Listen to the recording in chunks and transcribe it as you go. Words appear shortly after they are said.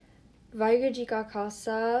ਵਾਹਿਗੁਰੂ ਜੀ ਕਾ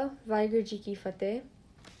ਖਾਲਸਾ ਵਾਹਿਗੁਰੂ ਜੀ ਕੀ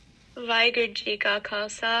ਫਤਿਹ ਵਾਹਿਗੁਰੂ ਜੀ ਕਾ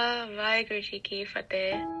ਖਾਲਸਾ ਵਾਹਿਗੁਰੂ ਜੀ ਕੀ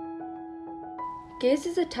ਫਤਿਹ Gaze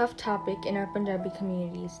is a tough topic in our Punjabi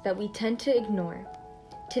communities that we tend to ignore.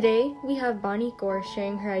 Today, we have Bonnie Kaur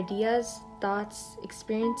sharing her ideas, thoughts,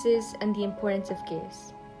 experiences, and the importance of gaze.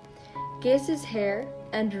 Gaze is hair,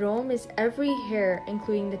 and Rom is every hair,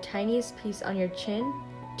 including the tiniest piece on your chin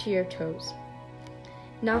to your toes.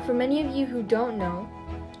 Now, for many of you who don't know,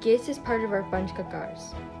 gaze is part of our Panchkakars.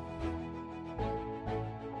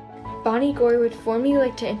 Bonnie Kaur would formally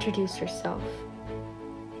like to introduce herself.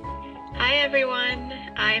 Hi everyone,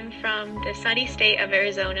 I'm from the sunny state of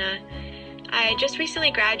Arizona. I just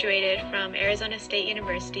recently graduated from Arizona State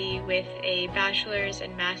University with a bachelor's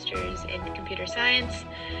and master's in computer science,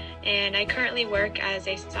 and I currently work as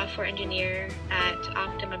a software engineer at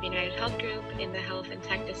Optimum United Health Group in the health and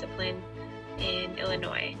tech discipline in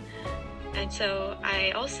Illinois. And so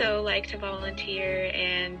I also like to volunteer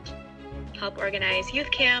and help organize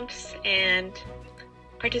youth camps and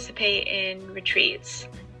participate in retreats.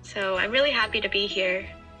 So I'm really happy to be here.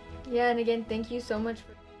 Yeah, and again, thank you so much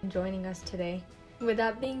for joining us today. With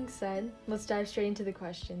that being said, let's dive straight into the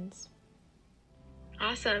questions.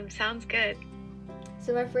 Awesome, sounds good.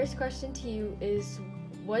 So my first question to you is,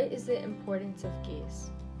 what is the importance of gaze?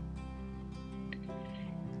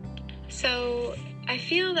 So I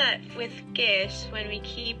feel that with Gish, when we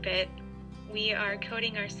keep it, we are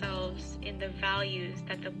coding ourselves in the values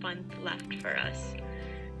that the Panth left for us.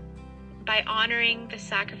 By honoring the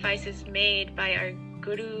sacrifices made by our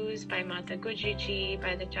gurus, by Mata Gujri Ji,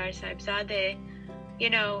 by the Char Sahibzade,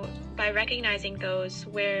 by recognizing those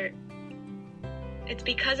where it's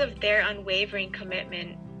because of their unwavering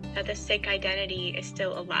commitment that the Sikh identity is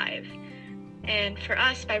still alive. And for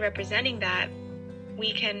us, by representing that,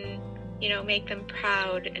 we can make them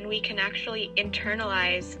proud, and we can actually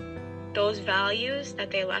internalize those values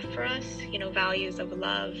that they left for us, values of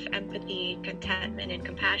love, empathy, contentment, and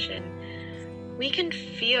compassion. We can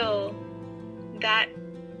feel that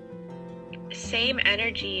same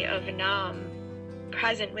energy of Nam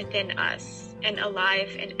present within us and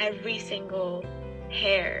alive in every single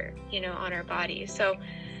hair, on our bodies. So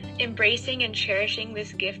embracing and cherishing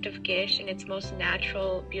this gift of Gish in its most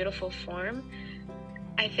natural, beautiful form,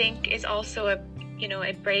 I think is also a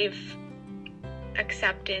brave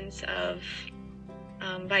acceptance of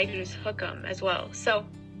Vaheguru's hukam as well. So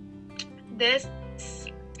this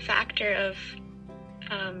factor of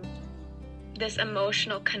this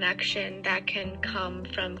emotional connection that can come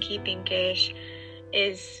from keeping Gish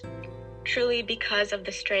is truly because of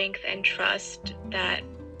the strength and trust that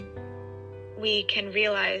we can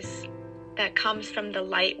realize that comes from the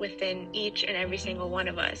light within each and every single one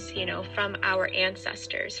of us, from our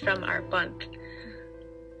ancestors, from our Panth.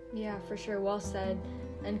 Yeah, for sure, well said.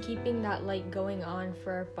 And keeping that light going on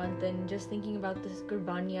for our Panth, and just thinking about this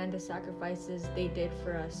Gurbani and the sacrifices they did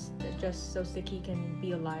for us, just so Sikhi can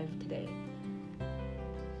be alive today.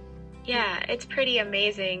 Yeah, it's pretty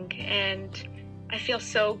amazing, and I feel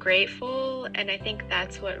so grateful, and I think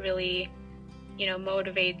that's what really,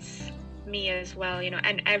 motivates me as well,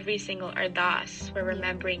 and every single ardas, we're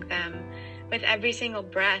remembering them. With every single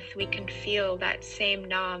breath, we can feel that same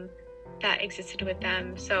Nam that existed with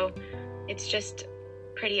them. So it's just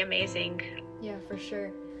pretty amazing. Yeah, for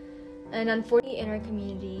sure. And unfortunately, in our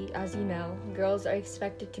community, as you know, girls are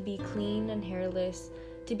expected to be clean and hairless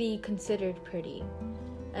to be considered pretty.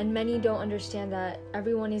 And many don't understand that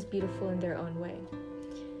everyone is beautiful in their own way.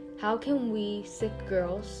 How can we, Sikh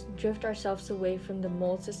girls, drift ourselves away from the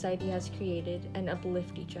mold society has created and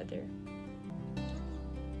uplift each other?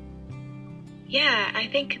 Yeah, I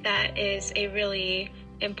think that is a really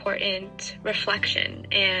important reflection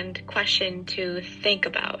and question to think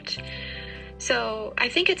about. So I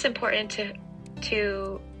think it's important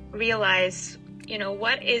to realize,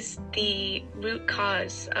 what is the root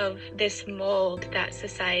cause of this mold that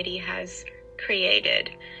society has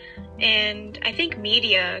created. And I think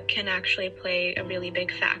media can actually play a really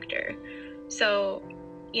big factor. So,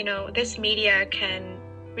 this media can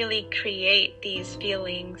really create these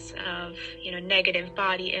feelings of, negative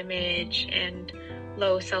body image and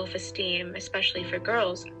low self-esteem, especially for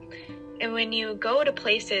girls. And when you go to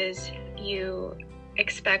places you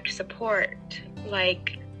expect support,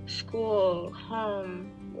 like school,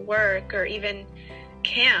 home, work, or even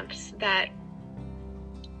camps that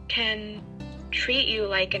can treat you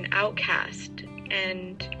like an outcast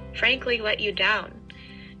and frankly let you down.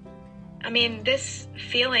 I mean, this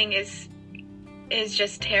feeling is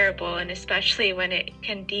just terrible, and especially when it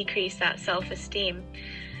can decrease that self-esteem.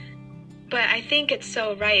 But I think it's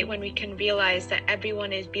so right when we can realize that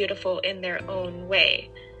everyone is beautiful in their own way.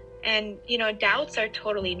 And, doubts are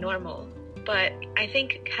totally normal, but I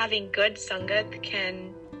think having good Sangat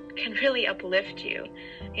can really uplift you.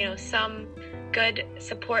 Some good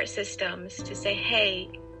support systems to say, hey,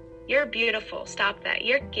 you're beautiful, stop that.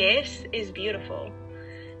 Your gift is beautiful.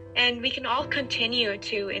 And we can all continue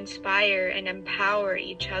to inspire and empower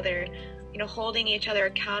each other, holding each other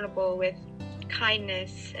accountable with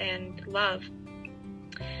kindness and love.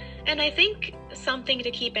 And I think something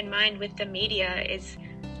to keep in mind with the media is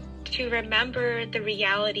to remember the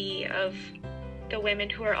reality of the women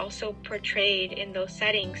who are also portrayed in those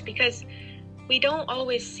settings, because we don't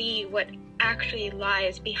always see what actually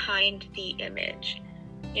lies behind the image.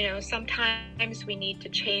 Sometimes we need to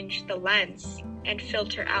change the lens and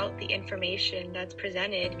filter out the information that's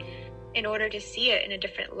presented in order to see it in a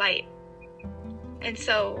different light. And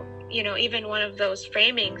so, even one of those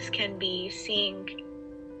framings can be seeing,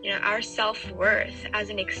 our self-worth as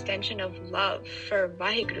an extension of love for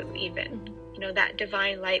Vaheguru even. That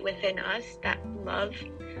divine light within us, that love,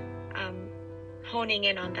 honing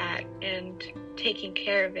in on that and taking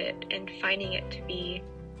care of it and finding it to be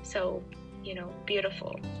so,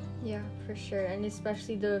 beautiful. Yeah, for sure. And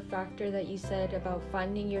especially the factor that you said about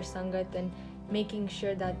finding your Sangat and making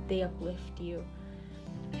sure that they uplift you.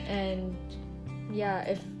 And yeah,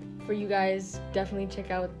 if for you guys, definitely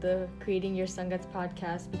check out the Creating Your Sangats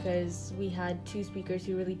podcast, because we had 2 speakers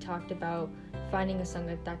who really talked about finding a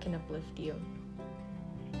Sangat that can uplift you.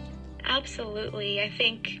 Absolutely. I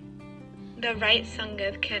think the right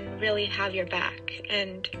Sangat can really have your back,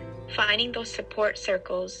 and finding those support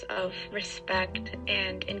circles of respect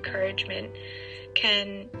and encouragement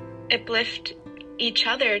can uplift each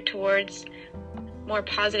other towards more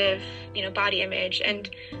positive, body image. And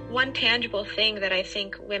one tangible thing that I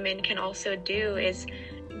think women can also do is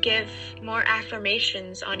give more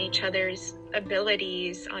affirmations on each other's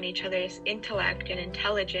abilities, on each other's intellect and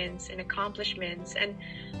intelligence and accomplishments, and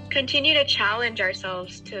continue to challenge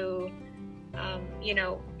ourselves to,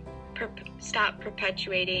 stop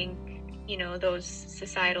perpetuating, those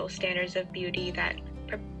societal standards of beauty that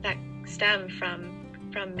stem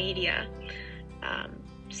from media.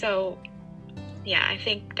 So yeah, I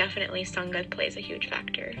think definitely Sangat plays a huge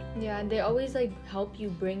factor. Yeah, and they always help you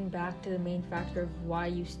bring back to the main factor of why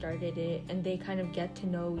you started it, and they kind of get to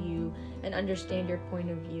know you and understand your point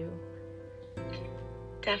of view.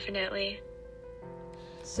 Definitely.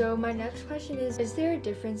 So my next question is there a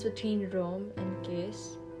difference between Rom and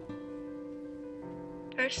Kes?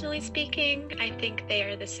 Personally speaking, I think they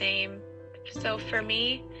are the same. So for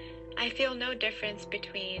me, I feel no difference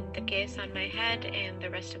between the Kes on my head and the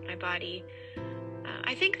rest of my body.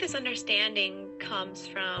 I think this understanding comes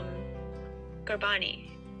from Gurbani,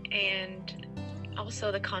 and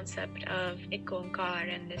also the concept of Ik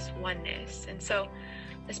Onkar and this oneness. And so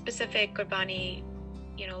the specific Gurbani,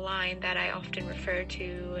 line that I often refer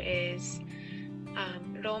to is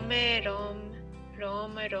Rome Rom,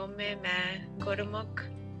 Rome Rome Main, Gurmukh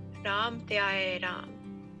Ram Dhyaye Ram.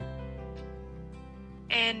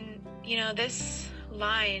 And this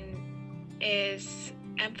line is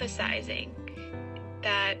emphasizing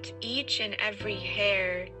that each and every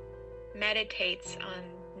hair meditates on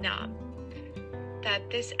Nam, that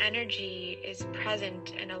this energy is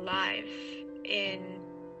present and alive in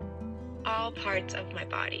all parts of my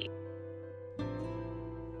body.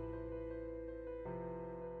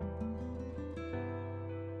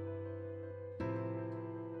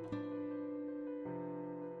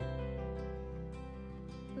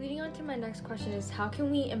 Leading on to my next question is, how can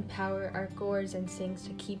we empower our Gaurs and Singhs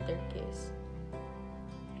to keep their Kes?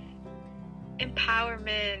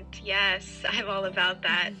 Empowerment, yes, I'm all about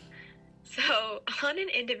that. So on an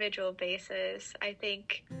individual basis, I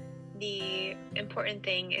think the important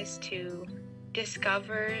thing is to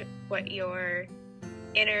discover what your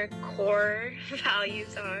inner core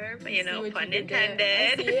values are, pun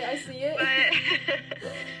intended. I see it.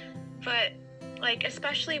 But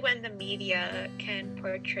especially when the media can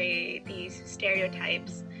portray these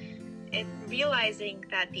stereotypes, and realizing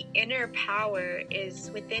that the inner power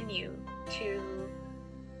is within you to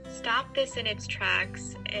stop this in its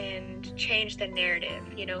tracks and change the narrative,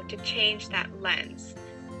 to change that lens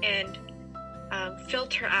and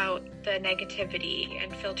filter out the negativity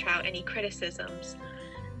and filter out any criticisms.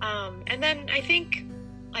 And then I think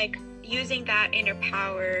using that inner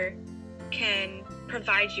power can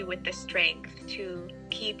provide you with the strength to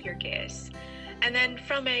keep your Kes. And then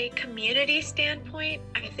from a community standpoint,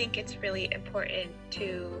 I think it's really important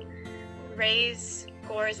to raise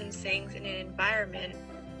Gaurs and Singhs in an environment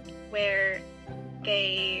where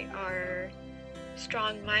they are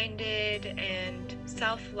strong-minded and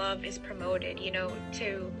self-love is promoted,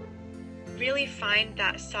 to really find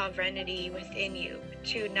that sovereignty within you,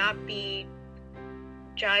 to not be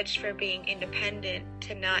judged for being independent,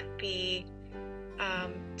 to not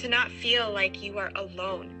feel like you are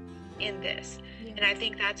alone in this. Yeah. And I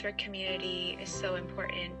think that's where community is so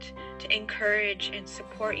important, to encourage and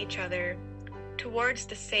support each other towards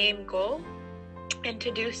the same goal, and to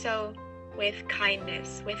do so with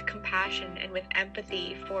kindness, with compassion, and with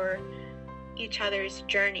empathy for each other's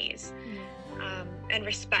journeys. And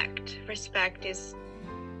respect. Respect is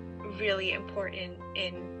really important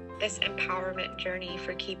in this empowerment journey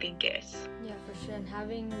for keeping gifts. Yeah, for sure. And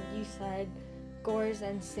having, you said, Gores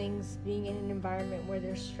and Sings being in an environment where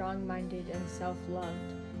they're strong-minded and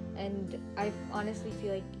self-loved. And I honestly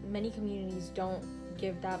feel like many communities don't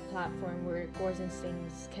give that platform where Gores and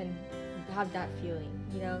Sings can have that feeling,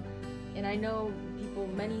 you know? And I know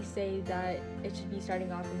many say that it should be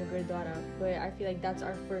starting off in the Gurdwara, but I feel like that's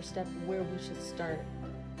our first step where we should start,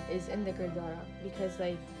 is in the Gurdwara, because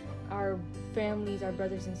like our families, our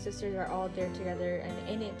brothers and sisters are all there together and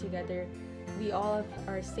in it together. We all have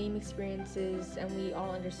our same experiences and we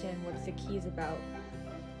all understand what Sikhi is about.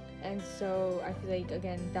 And so I feel like,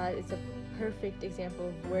 again, that is a perfect example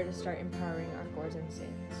of where to start empowering our Gores and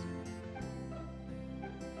Sings.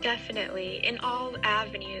 Definitely, in all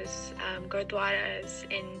avenues,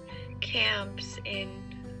 gurdwaras, in camps,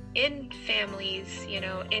 in families, you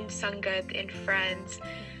know, in sangat, in friends,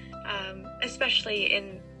 especially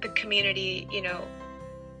in the community, you know,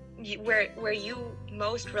 where you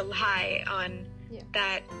most rely on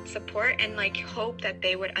that support and like hope that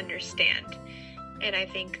they would understand. And I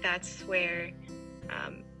think that's where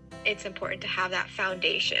it's important to have that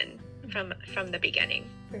foundation from the beginning.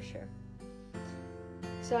 For sure.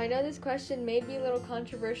 So I know this question may be a little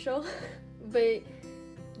controversial, but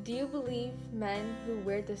do you believe men who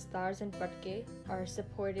wear the stars and patke are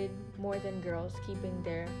supported more than girls keeping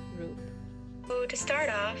their roop? So to start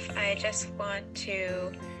off, I just want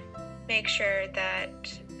to make sure that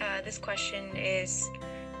this question is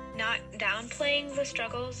not downplaying the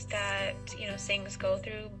struggles that, you know, Singhs go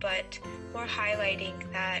through, but more highlighting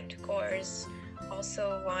that Gores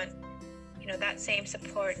also want, you know, that same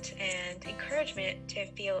support and encouragement to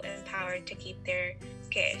feel empowered to keep their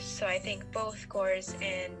gifts. So I think both Gores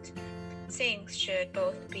and Singhs should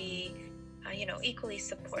both be, you know, equally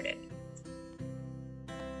supported.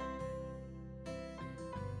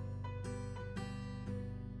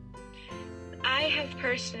 I have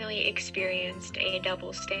personally experienced a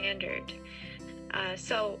double standard.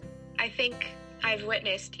 So I think I've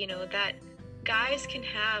witnessed, you know, that guys can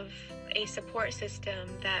have a support system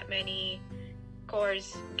that many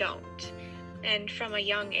Gores don't. And from a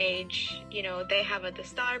young age, you know, they have a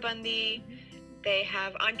dastar bandi, they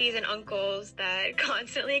have aunties and uncles that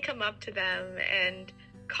constantly come up to them and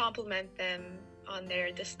compliment them on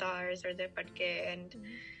their dastars or their patke. And,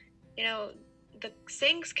 you know, the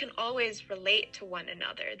Singhs can always relate to one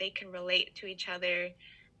another. They can relate to each other.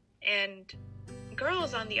 And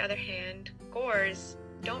girls, on the other hand, Gores,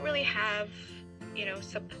 don't really have, you know,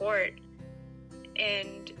 support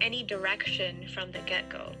and any direction from the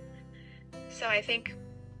get-go. So I think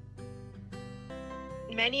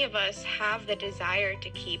many of us have the desire to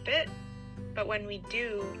keep it, but when we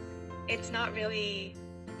do, it's not really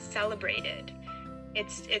celebrated.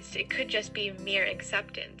 It could just be mere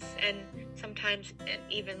acceptance, and sometimes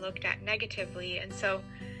even looked at negatively. And so,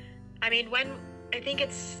 I mean, I think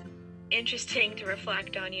it's interesting to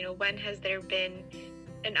reflect on, you know, when has there been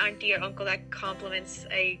an auntie or uncle that compliments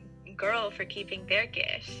a girl for keeping their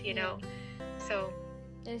gifts, you know? So,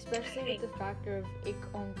 and especially with the factor of Ik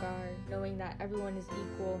Onkar, knowing that everyone is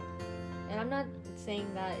equal. And I'm not saying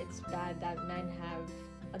that it's bad that men have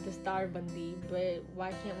a dastar bandi, but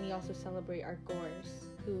why can't we also celebrate our Gores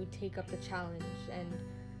who take up the challenge and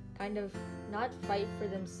kind of not fight for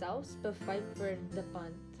themselves, but fight for the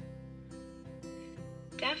pant?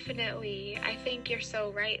 Definitely. I think you're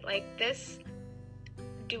so right. Like, this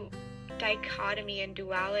dichotomy and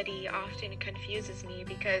duality often confuses me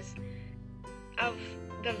because of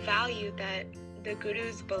the value that the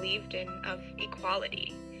gurus believed in of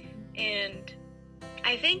equality. And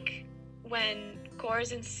I think when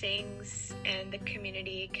Gores and Singhs and the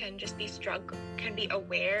community can just be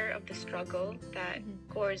aware of the struggle that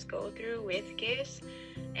Gores go through with gifts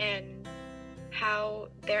and how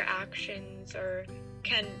their actions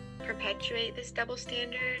can perpetuate this double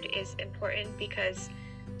standard is important, because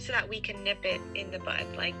so that we can nip it in the bud,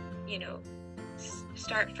 like, you know,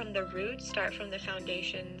 start from the roots, start from the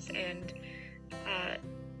foundations, and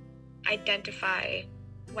identify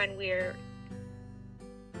when we're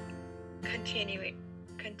continuing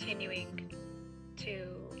to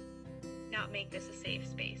not make this a safe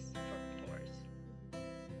space for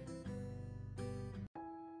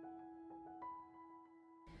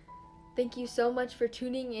Thank you so much for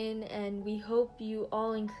tuning in, and we hope you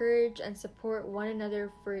all encourage and support one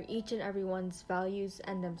another for each and everyone's values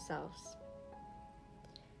and themselves.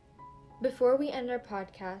 Before we end our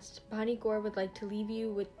podcast, Bonnie Gore would like to leave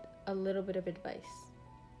you with a little bit of advice.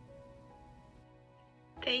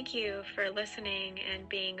 Thank you for listening and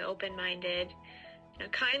being open-minded. Now,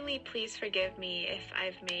 kindly please forgive me if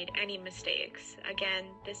I've made any mistakes. Again,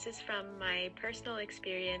 this is from my personal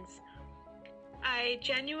experience. I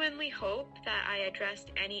genuinely hope that I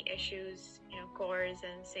addressed any issues, Gores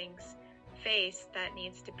and Sinks face that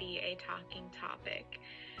needs to be a talking topic.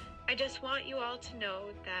 I just want you all to know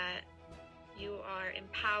that you are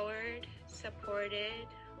empowered, supported,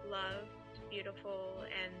 loved, beautiful,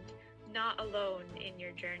 and not alone in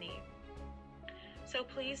your journey. So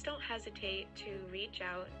please don't hesitate to reach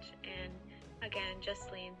out. And again,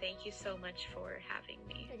 Justine, thank you so much for having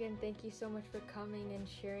me. Again, thank you so much for coming and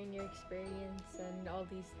sharing your experience and all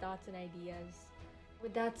these thoughts and ideas.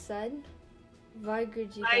 With that said,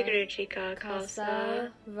 Vaheguru Ji Ka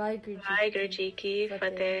Khalsa, Vaheguru Vaheguru Ji Ki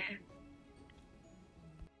Fateh.